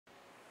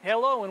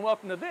Hello and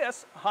welcome to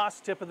this Haas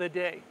Tip of the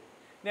Day.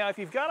 Now if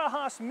you've got a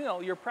Haas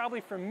mill, you're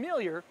probably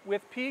familiar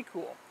with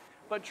P-Cool.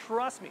 But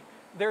trust me,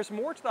 there's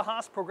more to the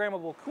Haas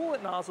Programmable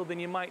Coolant Nozzle than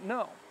you might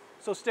know.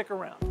 So stick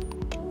around.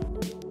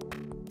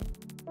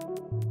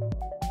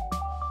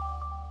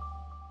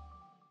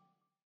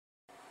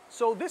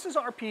 So this is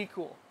our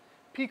P-Cool.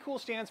 P-Cool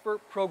stands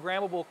for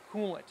Programmable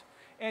Coolant.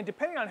 And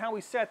depending on how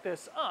we set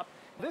this up,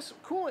 this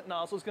coolant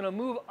nozzle is going to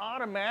move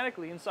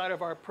automatically inside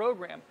of our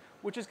program,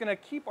 which is going to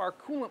keep our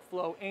coolant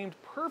flow aimed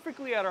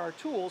perfectly at our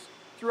tools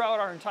throughout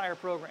our entire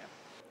program.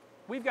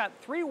 We've got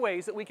three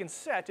ways that we can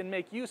set and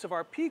make use of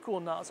our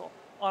P-Cool nozzle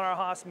on our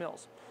Haas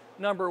mills.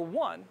 Number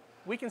one,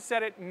 we can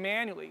set it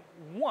manually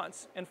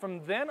once, and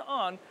from then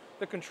on,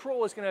 the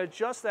control is going to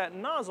adjust that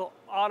nozzle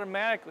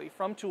automatically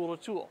from tool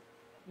to tool.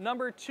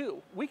 Number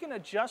two, we can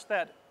adjust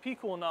that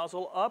P-Cool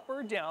nozzle up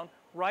or down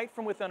right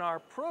from within our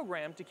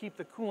program to keep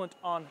the coolant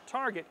on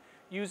target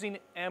using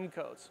M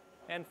codes.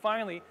 And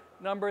finally,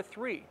 number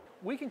three,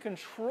 we can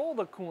control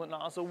the coolant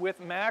nozzle with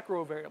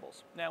macro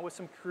variables. Now with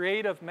some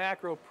creative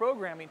macro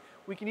programming,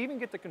 we can even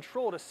get the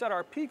control to set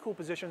our P-Cool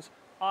positions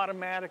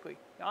automatically.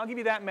 Now I'll give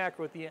you that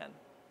macro at the end.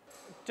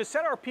 To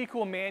set our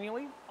P-Cool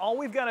manually, all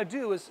we've got to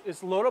do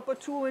is load up a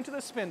tool into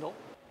the spindle,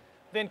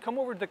 then come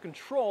over to the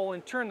control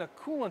and turn the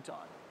coolant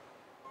on.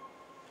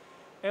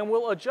 And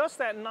we'll adjust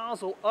that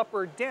nozzle up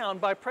or down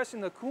by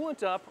pressing the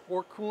coolant up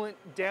or coolant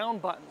down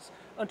buttons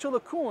until the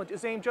coolant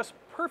is aimed just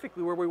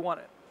perfectly where we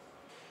want it.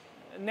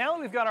 Now that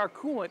we've got our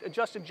coolant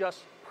adjusted just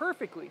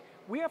perfectly,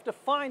 we have to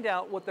find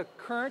out what the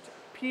current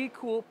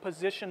P-Cool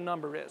position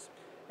number is.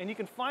 And you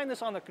can find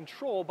this on the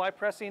control by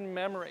pressing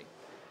memory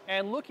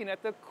and looking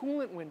at the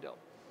coolant window.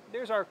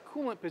 There's our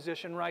coolant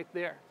position right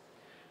there.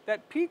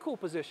 That P-Cool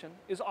position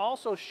is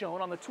also shown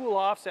on the tool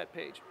offset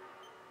page.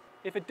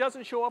 If it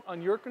doesn't show up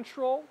on your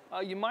control,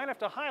 you might have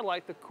to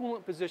highlight the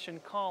coolant position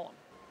column.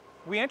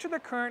 We enter the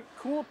current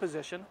coolant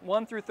position,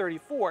 1 through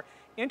 34,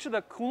 into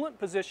the coolant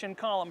position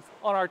column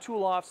on our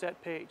tool offset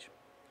page.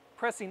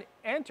 Pressing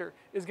enter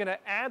is going to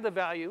add the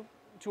value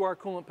to our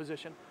coolant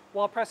position,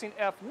 while pressing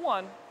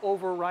F1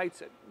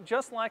 overwrites it,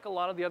 just like a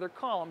lot of the other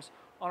columns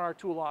on our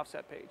tool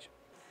offset page.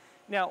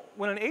 Now,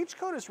 when an H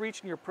code is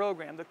reached in your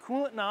program, the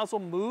coolant nozzle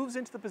moves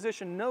into the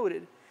position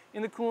noted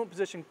in the coolant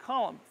position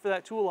column for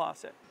that tool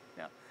offset.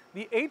 Now,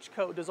 the H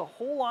code does a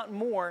whole lot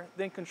more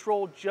than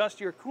control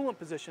just your coolant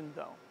position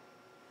though.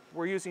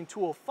 We're using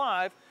tool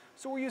 5,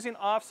 so we're using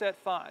offset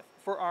 5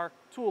 for our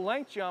tool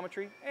length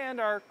geometry and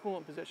our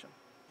coolant position.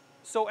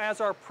 So as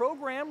our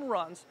program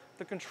runs,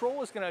 the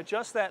control is going to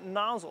adjust that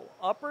nozzle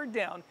up or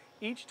down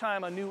each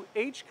time a new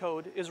H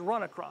code is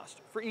run across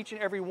for each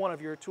and every one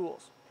of your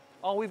tools.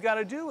 All we've got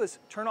to do is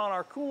turn on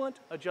our coolant,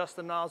 adjust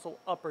the nozzle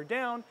up or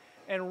down,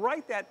 and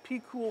write that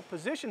P-Cool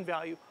position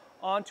value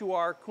onto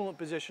our coolant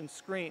position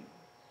screen.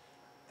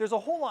 There's a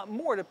whole lot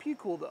more to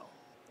P-Cool though.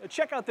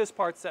 Check out this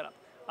part setup.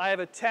 I have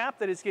a tap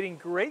that is getting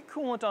great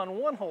coolant on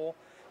one hole,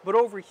 but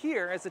over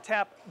here, as the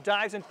tap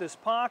dives into this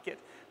pocket,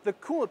 the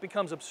coolant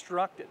becomes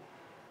obstructed.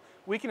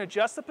 We can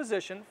adjust the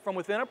position from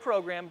within a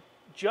program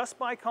just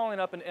by calling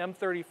up an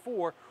M34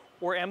 or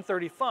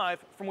M35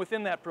 from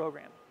within that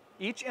program.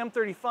 Each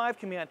M35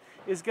 command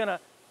is going to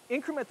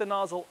increment the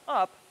nozzle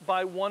up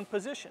by one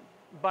position.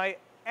 By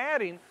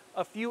adding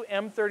a few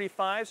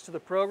M35s to the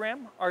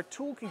program, our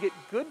tool can get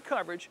good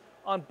coverage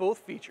on both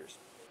features.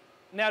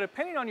 Now,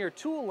 depending on your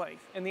tool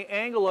length and the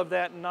angle of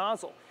that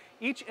nozzle,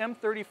 each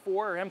M34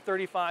 or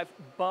M35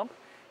 bump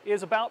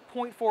is about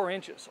 0.4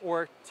 inches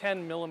or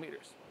 10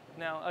 millimeters.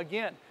 Now,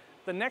 again,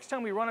 the next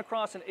time we run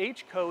across an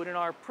H code in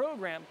our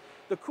program,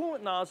 the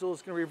coolant nozzle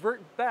is going to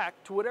revert back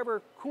to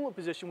whatever coolant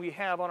position we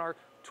have on our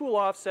tool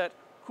offset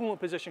coolant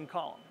position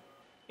column.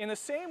 In the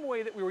same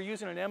way that we were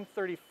using an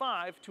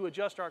M35 to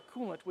adjust our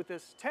coolant with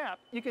this tap,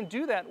 you can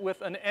do that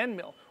with an end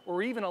mill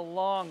or even a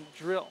long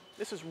drill.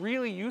 This is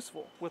really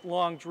useful with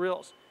long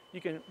drills. You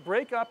can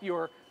break up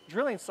your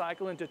drilling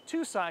cycle into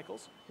two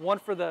cycles, one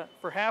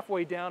for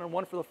halfway down and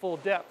one for the full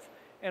depth.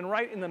 And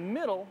right in the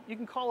middle, you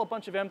can call a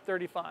bunch of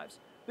M35s.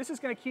 This is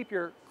going to keep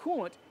your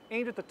coolant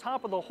aimed at the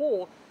top of the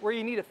hole where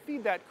you need to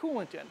feed that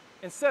coolant in,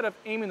 instead of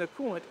aiming the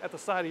coolant at the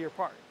side of your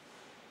part.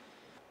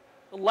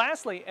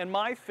 Lastly, and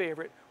my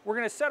favorite, we're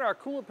going to set our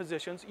coolant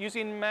positions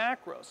using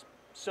macros.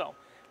 So,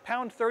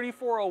 pound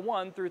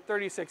 3401 through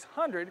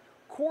 3600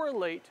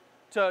 correlate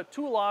to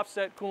tool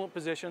offset coolant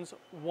positions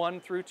 1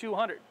 through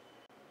 200.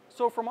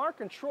 So from our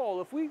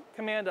control, if we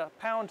command a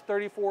pound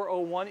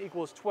 3401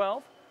 equals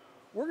 12,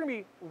 we're going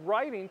to be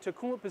writing to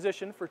coolant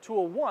position for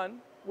tool 1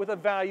 with a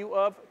value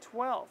of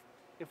 12.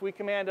 If we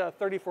command a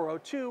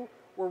 3402,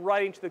 we're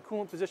writing to the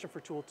coolant position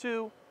for tool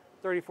 2,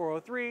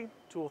 3403,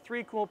 tool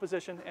 3 coolant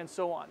position, and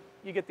so on.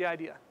 You get the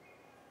idea.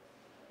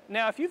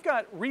 Now, if you've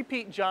got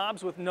repeat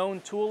jobs with known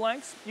tool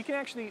lengths, you can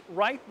actually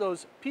write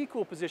those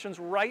P-Cool positions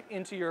right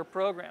into your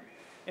program.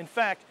 In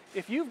fact,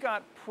 if you've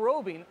got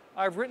probing,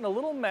 I've written a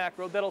little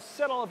macro that'll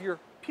set all of your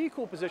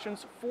P-Cool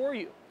positions for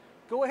you.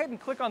 Go ahead and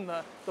click on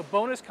the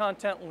bonus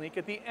content link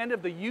at the end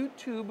of the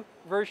YouTube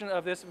version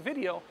of this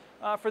video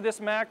for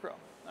this macro.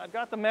 I've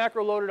got the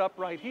macro loaded up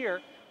right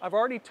here, I've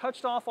already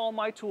touched off all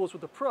my tools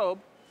with the probe,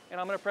 and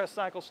I'm going to press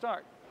cycle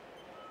start.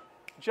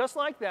 Just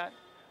like that,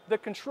 the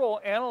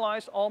control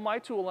analyzed all my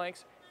tool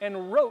lengths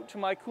and wrote to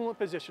my coolant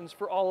positions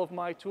for all of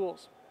my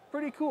tools.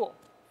 Pretty cool,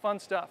 fun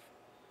stuff.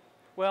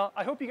 Well,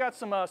 I hope you got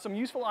some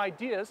useful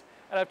ideas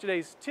out of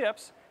today's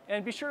tips,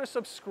 and be sure to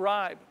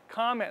subscribe,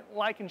 comment,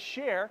 like, and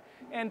share.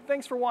 And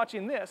thanks for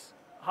watching this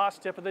Haas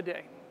Tip of the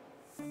Day.